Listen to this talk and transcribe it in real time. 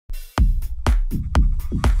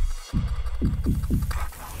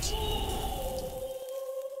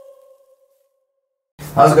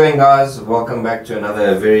How's it going, guys? Welcome back to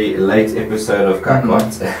another very late episode of KAK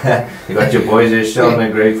HOT. You got your boys here, Sheldon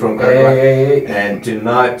and Greg from KAK HOT. And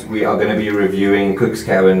tonight we are going to be reviewing Cooks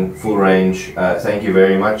Cabin full range. Thank you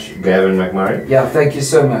very much, Gavin McMurray. Yeah, thank you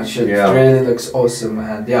so much. It really looks awesome,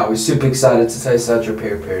 and yeah, we're super excited to taste out your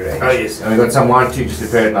peri range. Oh yes, and we got some wine too, just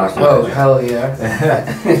prepared nicely. Oh hell yeah!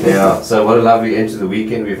 Yeah. So what a lovely end to the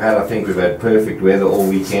weekend we've had. I think we've had perfect weather all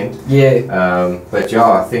weekend. Yeah. But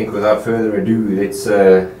yeah, I think without further ado, let's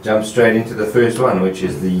jump straight into the first one, which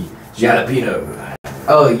is the Jalapeno.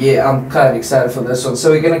 Oh yeah, I'm kind of excited for this one. So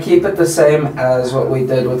we're going to keep it the same as what we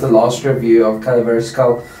did with the last review of Calaveras.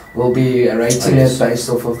 We'll be rating it based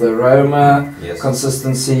off of the aroma,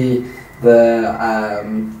 consistency, the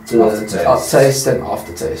taste and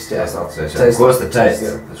aftertaste. Yeah, aftertaste. Of course, the taste.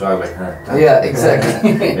 Yeah. That's right. Yeah,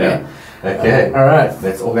 exactly. Yeah. Okay. All right.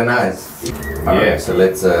 Let's organize. Yeah. So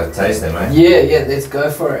let's taste them, eh? Yeah. Let's go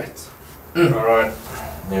for it. All right.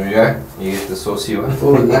 There we go. You get the saucy one.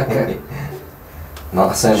 Oh, lekker.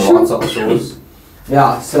 Nice and lots of sauce.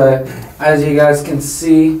 Yeah. So as you guys can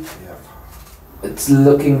see, it's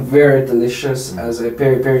looking very delicious as a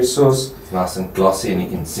peri sauce. It's nice and glossy, and you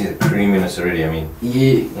can see the creaminess already. I mean,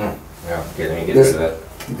 yeah. Yeah. Okay, let me get rid of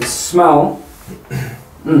that. The smell,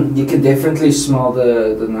 you can definitely smell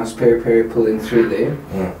the nice peri pulling through there.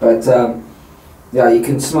 But yeah, you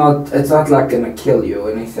can smell. It's not like gonna kill you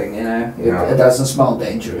or anything, you know. It doesn't smell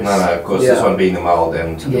dangerous. No, of course. This one being the mild,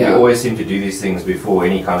 and we always seem to do these things before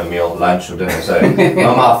any kind of meal, lunch or dinner. So my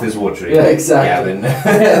mouth is watering. Yeah, exactly.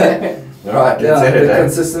 Right, the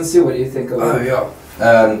consistency, what do you think of it? Oh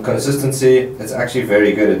yeah, consistency, it's actually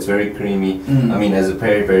very good. It's very creamy. I mean, as a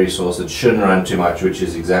peri sauce, it shouldn't run too much, which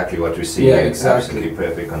is exactly what we see here. It's absolutely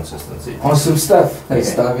perfect consistency. Awesome stuff.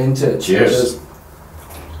 Let's dive into it. Cheers.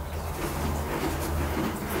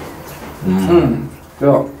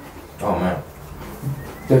 Yeah. Oh man,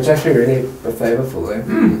 it's actually really flavorful, eh?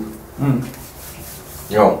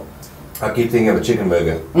 Yo, I keep thinking of a chicken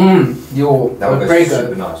burger. That would be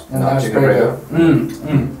super nice. No, chicken burger.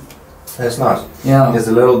 That's nice. Yeah. There's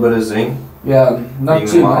a little bit of zing. Yeah, not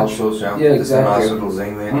too much. Sauce, yeah, exactly. There's a nice little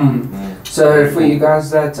zing there. So for you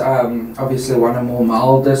guys that obviously want a more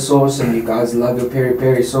milder sauce and you guys love your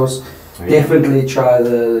peri sauce, definitely try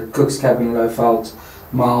the Cooks Cabin Lowveld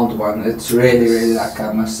mild one. It's really lekker,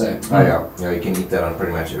 I must say. Oh yeah, you can eat that on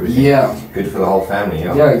pretty much everything. Yeah. Good for the whole family,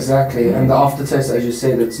 yeah. Yeah, exactly. And the aftertaste, as you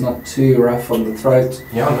said, it's not too rough on the throat.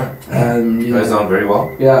 Yeah, no. Goes down very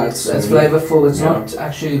well. Yeah, it's flavorful. It's not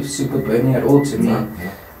actually super burning at all to me.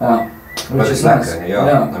 Which is nice.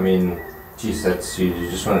 Yeah. I mean, geez, that's you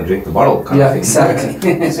just want to drink the bottle kind of thing.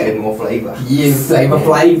 Exactly. It's getting more flavour. Yeah,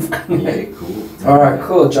 flavor. Yeah, cool. Alright,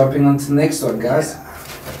 cool. Jumping on to the next one, guys.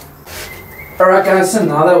 Alright guys, so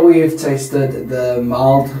now that we've tasted the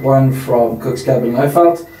mild one from Cooks Cabin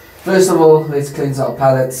Lowveld, first of all, let's cleanse our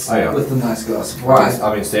palates with a nice glass of wine.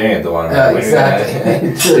 I've been staring at the one.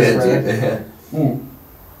 Exactly. Cheers,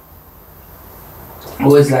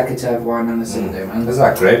 Always like it to have wine on the Sunday, man. This is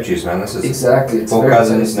like grape juice, man. This is it's four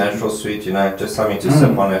cousins, natural sweet, you know, just something to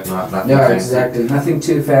sip on at night. Nothing fancy. Exactly. Nothing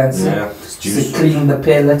too fancy. Yeah, just juice. To clean the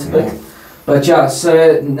palate a bit. But yeah,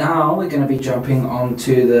 so now we're going to be jumping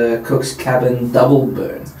onto the Cooks Cabin Double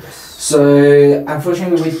Burn. So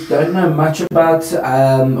unfortunately we don't know much about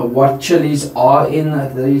what chilies are in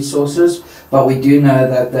these sauces, but we do know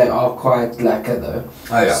that they are quite lekker though.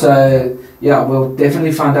 Oh yeah. So yeah, we'll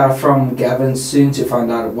definitely find out from Gavin soon to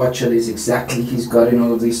find out what chilies exactly he's got in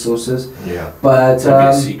all of these sauces. Yeah. But it'll be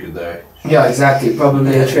a secret though. Yeah, exactly.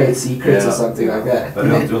 Probably a trade secret or something like that. But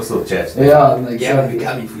we'll still chat. Yeah, exactly.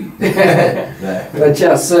 Gummy food. But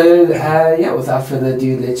yeah, so without further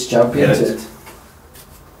ado, let's jump into it.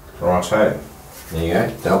 Right, so there you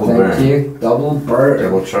go. Double burn. Thank you. Double burn.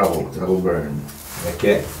 Double trouble. Double burn.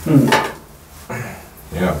 Okay.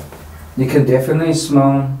 Yeah. You can definitely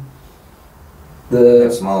smell the...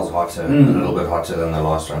 It smells hotter, a little bit hotter than the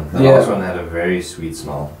last one. The last one had a very sweet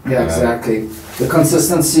smell. Yeah, exactly. The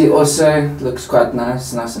consistency also looks quite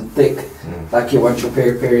nice and thick, like you want your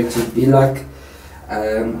peri to be like.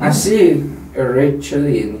 I see a red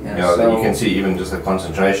chili in here. Yeah, so you can see even just the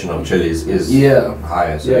concentration of chilies is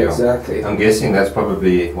higher. So exactly. I'm guessing that's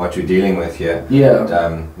probably what you're dealing with here. Yeah.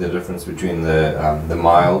 The difference between the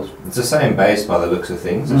mild, it's the same base by the looks of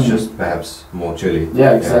things. It's just perhaps more chili.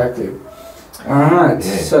 Yeah, exactly. Alright,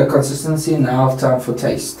 so consistency, now time for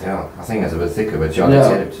taste. Yeah, I think it's a bit thicker, but let's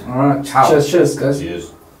get it. Alright, cheers guys.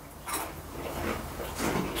 Cheers.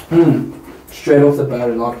 Straight off the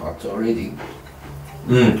bat, a lot hot already.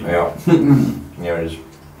 Yeah. Yeah, it is.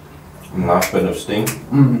 Nice bit of sting.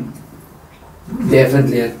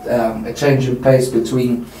 Definitely a change in pace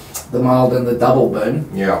between the mild and the double burn.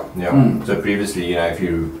 Yeah. So previously, you know, if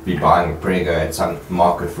you be buying a Prego at some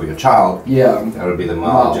market for your child, that would be the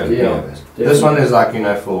mild jalapeno. This one is like, you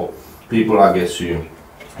know, for people, I guess, who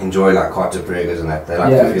enjoy like hotter Pregos and that. They like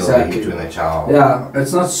to feel the heat when they chow. Yeah,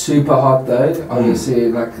 it's not super hot though. Obviously,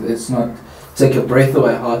 like it's not take your breath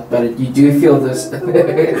away hot, but you do feel this. But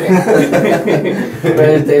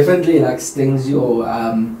it definitely like stings your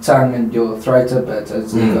tongue and your throat a bit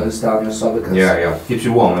as it goes down your esophagus. Yeah. Keeps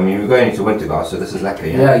you warm. I mean, we're going into winter, guys, so this is like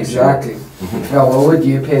yeah, exactly. Yeah, what would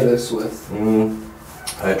you pair this with?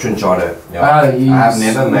 Trinchado. Yeah. I have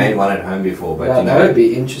never made one at home before, but you know, that would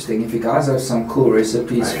be interesting. If you guys have some cool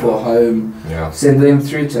recipes for home, send them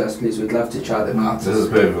through to us, please. We'd love to try them out. This is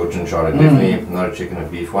perfect for Trinchado. Definitely not a chicken or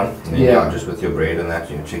beef one. And then, just with your bread and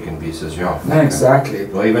that, you know, chicken pieces. No, exactly.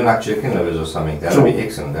 Or even like chicken livers or something. That would be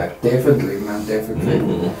excellent. Eh? Definitely, man.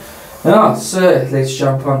 Definitely. Yeah, so let's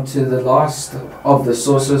jump on to the last of the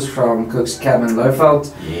sauces from Cooks Cabin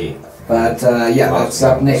Lowveld. Yeah. But that's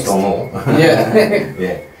up next. Still more.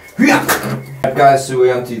 Yeah. Right, guys, so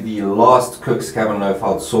we're on to the last Cooks Cabin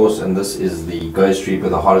Lowveld sauce, and this is the Ghost Reaper,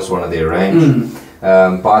 the hottest one of their range.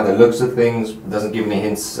 By the looks of things, it doesn't give any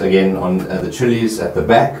hints again on the chilies at the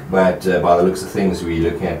back, but by the looks of things, we're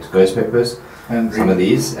looking at ghost peppers, and some of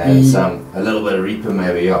these, and a little bit of Reaper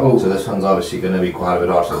maybe. So this one's obviously going to be quite a bit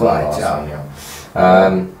hotter than the last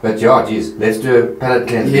one. But yeah, geez, let's do a palate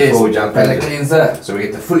cleanse before we jump palate cleanser. So we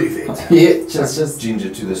get the full effect. Just ginger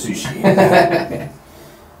to the sushi.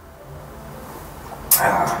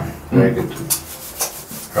 Very good.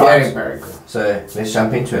 Right. Very good. So let's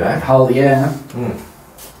jump into it, eh? Hell yeah.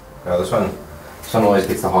 Oh, this one always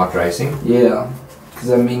gets the heart racing. Yeah.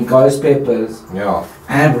 Because I mean, ghost peppers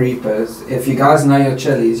and reapers, if you guys know your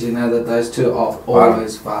chilies, you know that those two are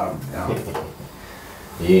always fun.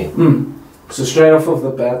 So straight off of the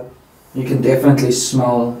bat, you can definitely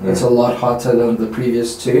smell it's a lot hotter than the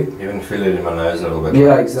previous two. Even feel it in my nose a little bit.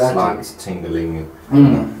 Yeah, exactly. Slight tingling.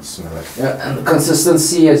 Smell it. Yeah, and the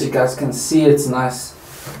consistency, as you guys can see, it's nice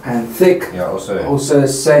and thick. Yeah, also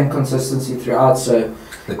same consistency throughout. So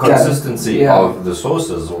the consistency of the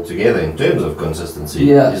sauces altogether, in terms of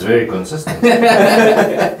consistency, is very consistent.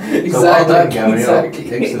 Exactly.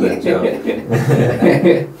 Excellent job.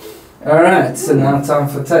 Alright, so now time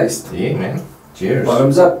for taste. Yeah, man. Cheers.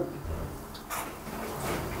 Bottoms up.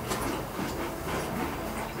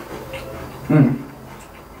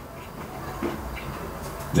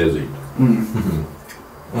 Dizzy.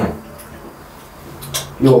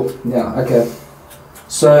 Okay.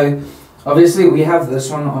 So, obviously we have this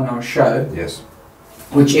one on our show. Yes.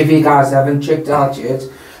 Which if you guys haven't checked out yet,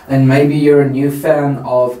 and maybe you're a new fan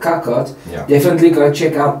of KAK HOT, definitely go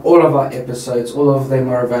check out all of our episodes. All of them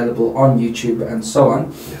are available on YouTube and so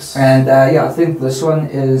on. Yes. And I think this one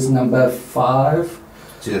is number 5.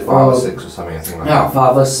 It's either 5 or 6 or something, I think like that.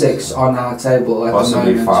 5 or 6 on our table at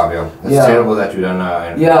Possibly the moment. 5, It's terrible that we don't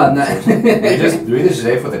know. We're just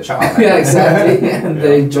there for the child. Exactly. And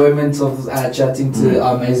the enjoyment of chatting to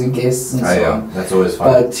our amazing guests and so on. That's always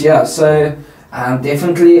fun. But so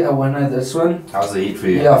definitely a winner this one. How's the heat for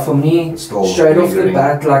you? For me, straight off the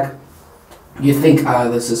bat, like you think,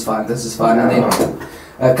 this is fine, and then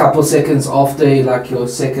a couple seconds after, like your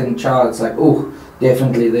second chow, it's like,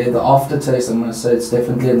 definitely there. The aftertaste, I'm gonna say, it's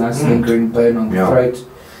definitely a nice lingering burn on the throat.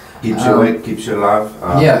 Keeps you awake, keeps you alive.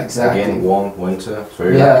 Exactly. Again, warm winter. It's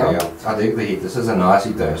very lucky. I dig the heat. This is a nice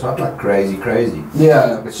heat though. It's not like crazy.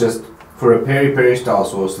 Yeah. It's just for a peri style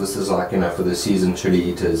sauce. This is like, for the seasoned chili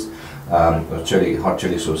eaters, or hot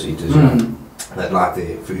chili sauce eaters. You know, that like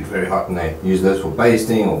their food very hot, and they use this for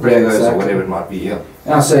basting or Pregos or whatever it might be.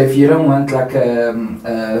 So if you don't want like a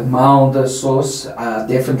milder sauce,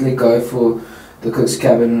 definitely go for the Cooks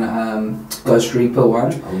Cabin Ghost Reaper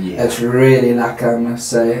one. It's really lekker, I must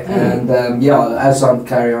say. And as I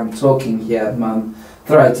carry on talking here, my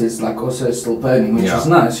throat is like also still burning, which is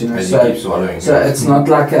nice, So you keep swallowing. So it's not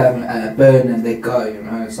like a burn and let go,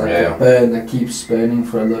 It's like a burn that keeps burning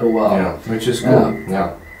for a little while. Yeah, which is cool.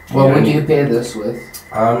 What would you pair this with?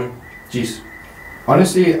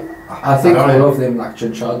 Honestly, I think all of them like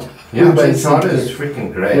chinchard. Chinchard is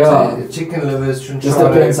freaking great. Chicken livers, chinchard. Just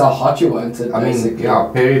depends how hot you want it.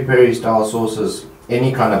 Peri style sauces,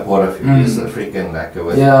 any kind of pot of food is freaking lekker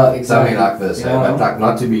with something like this. But like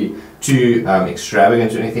not to be too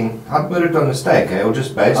extravagant or anything, I'd put it on a steak, or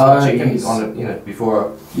just baste the chicken on it, before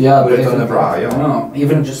I put it on the braai.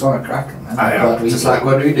 Even just on a cracker, man. Just like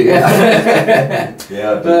what we do.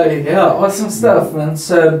 Awesome stuff, man.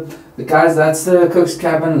 So guys, that's the Cooks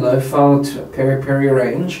Cabin Lowveld peri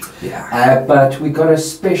range. But we got a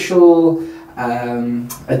special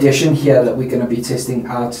addition here that we're going to be testing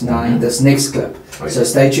out now in this next clip. So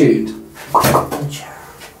stay tuned.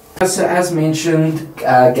 So as mentioned,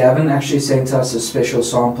 Gavin actually sent us a special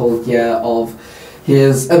sample here of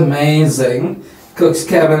his amazing Cooks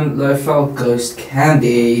Cabin Lowveld Ghost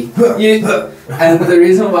Candy. And the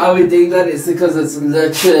reason why we're doing that is because it's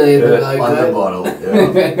literally the logo on the bottle.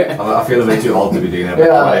 Yeah. I feel a bit too old to be doing that, but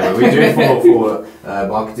whatever. We do it for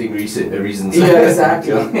marketing reasons. Yeah,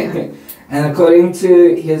 exactly. And according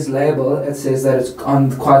to his label, it says that it's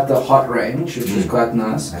on quite the hot range, which is quite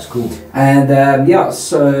nice. That's cool. And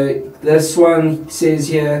so this one says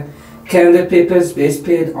here, candied peppers best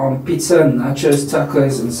paired on pizza, nachos,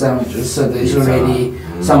 tacos, and sandwiches. So there's already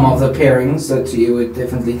some of the pairings that you would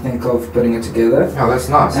definitely think of putting it together. Oh, that's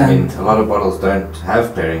nice. I mean, a lot of bottles don't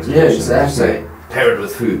have pairings. Yeah, exactly. Say, pair it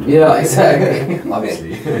with food. Yeah, exactly.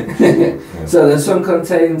 Obviously. So this one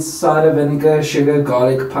contains cider vinegar, sugar,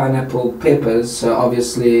 garlic, pineapple, peppers. So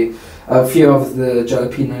obviously a few of the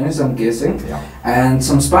jalapenos, I'm guessing, and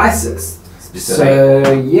some spices.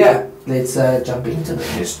 So yeah, let's jump into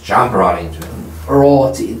it. Just jump right into it.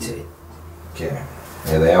 Right into it. Okay,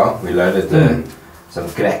 there they are. We loaded some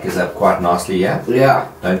crackers up quite nicely here. Yeah.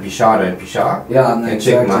 Don't be shy, don't be shy. Yeah, no, and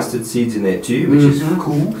check mustard seeds in there too, which is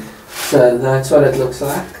cool. So that's what it looks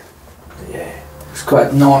like. Yeah. It's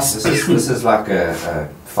quite nice. This is like a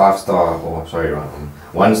 5-star, or sorry,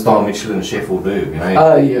 1-star Michelin chef will do. You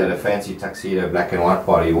know, at a fancy tuxedo, black and white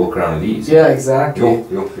party, you walk around with these. Yeah, exactly.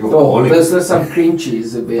 There's some cream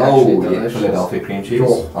cheese. It'd be actually delicious. Philadelphia cream cheese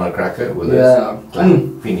on a cracker with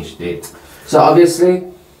finished dead. So obviously,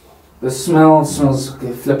 the smell smells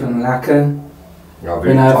flipping lacquer.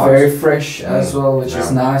 Very fresh as well, which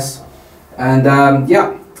is nice. And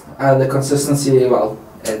the consistency, well,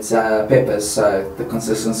 it's peppers, so the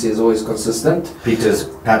consistency is always consistent. Peter's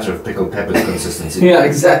patch of pickled peppers consistency. Yeah,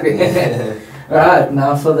 exactly. Alright,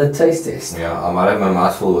 now for the taste test. Yeah, I might have my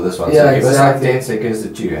mouth full with this one. Yeah, so give exactly. us like 10 seconds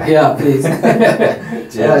to chew. Yeah, please.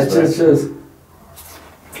 Cheers. Cheers.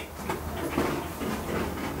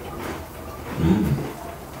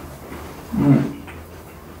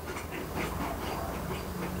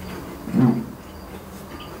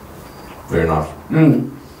 Very nice.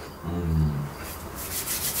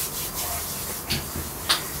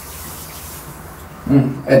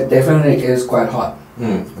 It definitely is quite hot.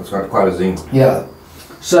 It's got quite a zing. Yeah.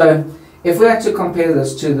 So, if we had to compare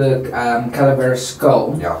this to the Calavera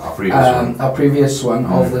skull, our previous one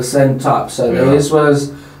of the same type. So this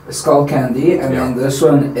was a skull candy, and then this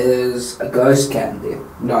one is a ghost candy,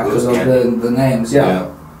 because of the names. Yeah.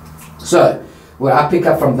 So, what I pick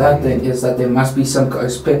up from that then is that there must be some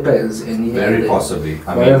ghost peppers in here. Very possibly.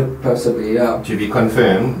 Possibly, yeah. To be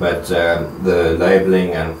confirmed, but the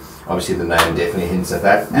labeling and obviously the name definitely hints at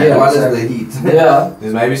that. And what is the heat? Yeah.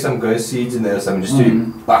 There's maybe some ghost seeds in there or something just to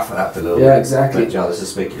buff it up a little bit. Yeah, exactly. But this is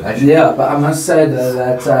speculation. Yeah, but I must say though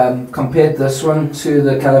that compared this one to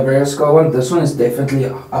the Calavera skull one, this one is definitely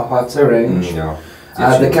a hotter range.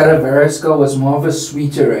 The Calavera skull was more of a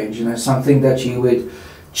sweeter range, something that you would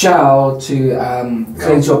chow to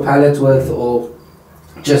cleanse your palate with, or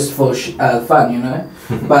just for fun,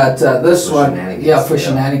 But this one, for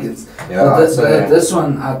shenanigans. This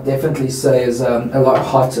one I definitely say is a lot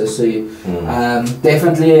hotter. So you,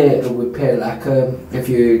 definitely would pair lacquer if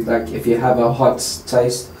you have a hot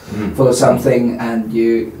taste for something, and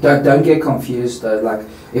you don't get confused though. Like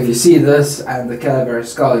if you see this and the Calavera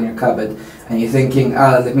skull in your cupboard, and you're thinking,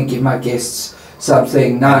 let me give my guests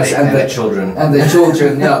something nice, and the children,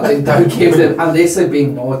 they don't give them unless they're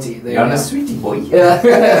being naughty. You're a sweetie boy. Yeah.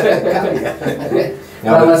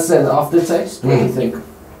 I must say the aftertaste. What do you think?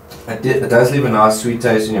 It does leave a nice sweet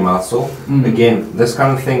taste in your mouth still. Again, this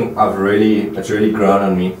kind of thing it's really grown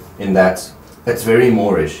on me in that it's very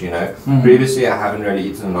Moorish, Previously I haven't really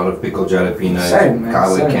eaten a lot of pickled jalapenos,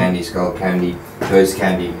 KAK candy, skull candy, ghost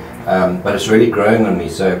candy, but it's really growing on me,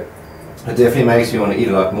 so it definitely makes me want to eat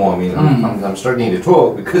a lot more. I mean, I'm struggling to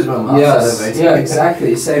talk because my mouth's elevated. Yeah,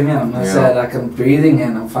 exactly. Same here. I must say, like I'm breathing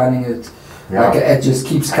and I'm finding it, like it just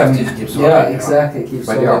keeps coming. Exactly. Keeps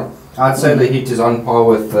going. I'd say the heat is on par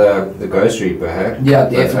with the Ghost Reaper, hey? Yeah,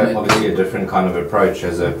 definitely. Obviously a different kind of approach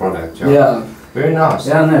as a product. Yeah. Very nice.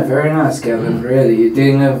 Yeah, no, very nice, Gavin. Really, you're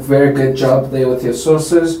doing a very good job there with your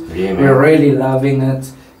sauces. Yeah, man. We're really loving it.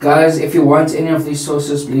 Guys, if you want any of these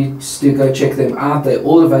sauces, please do go check them out. They're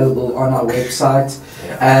all available on our website,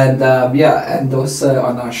 and and also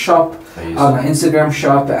on our shop. on our Instagram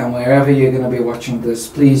shop, and wherever you're going to be watching this,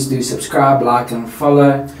 please do subscribe, like and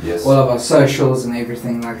follow. Yes. All of our socials and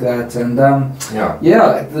everything like that. And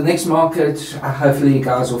the next market, hopefully you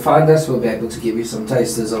guys will find us. We'll be able to give you some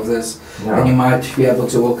tasters of this, and you might be able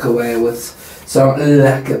to walk away with some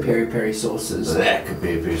lekker peri-peri sauces. Lekker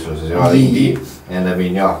peri-peri sauces, indeed. And I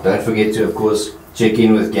mean, don't forget to, of course, check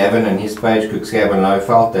in with Gavin and his page, Cooks Cabin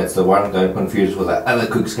Lowveld. That's the one. Don't confuse with the other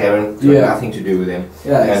Cooks Cabin. It's got nothing to do with them.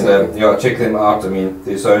 Yeah, and check them out. I mean,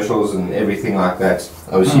 their socials and everything like that.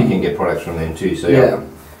 Obviously, you can get products from them too. So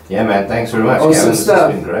yeah, man. Thanks very much, awesome Gavin.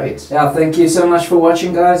 stuff. This has been great. Yeah, thank you so much for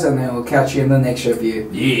watching, guys, and then we'll catch you in the next review.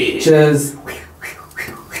 Yeah. Cheers.